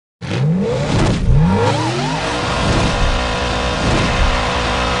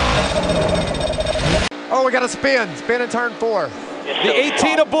Oh, we got a spin. Spin in turn 4. The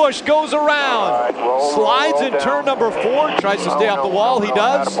 18 of Busch goes around. Slides in turn number 4. Tries to stay off the wall. He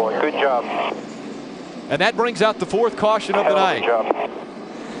does. Good job. And that brings out the 4th caution of the night.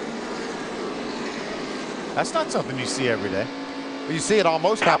 That's not something you see every day. You see it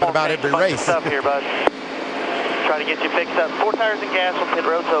almost happen about every race. Up here, bud. Try to get you fixed up. 4 tires and gas when pit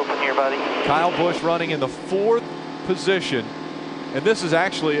road's open here, buddy. Kyle Busch running in the 4th position. And this is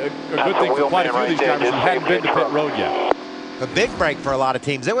actually a good thing for quite a few of these drivers who hadn't been to pit road yet. A big break for a lot of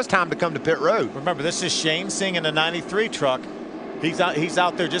teams. It was time to come to pit road. Remember, this is Shane Singh in the 93 truck. He's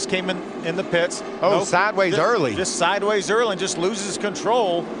out there, just came in the pits. Oh, sideways early. Just sideways early and just loses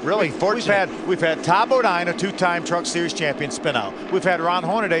control. Really fortunate. We've had Todd Bodine, a 2-time Truck Series champion, spin out. We've had Ron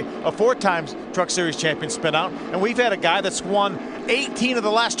Hornaday, a 4-time Truck Series champion, spin out. And we've had a guy that's won 18 of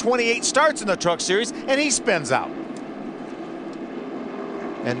the last 28 starts in the Truck Series, and he spins out.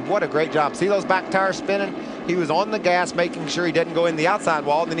 And what a great job. See those back tires spinning? He was on the gas, making sure he didn't go in the outside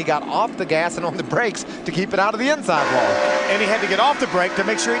wall. And then he got off the gas and on the brakes to keep it out of the inside wall. And he had to get off the brake to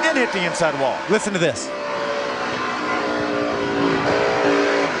make sure he didn't hit the inside wall. Listen to this.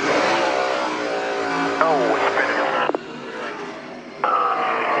 Oh, it's spinning. All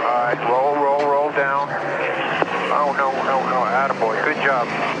right, roll down. Oh, no, attaboy. Good job.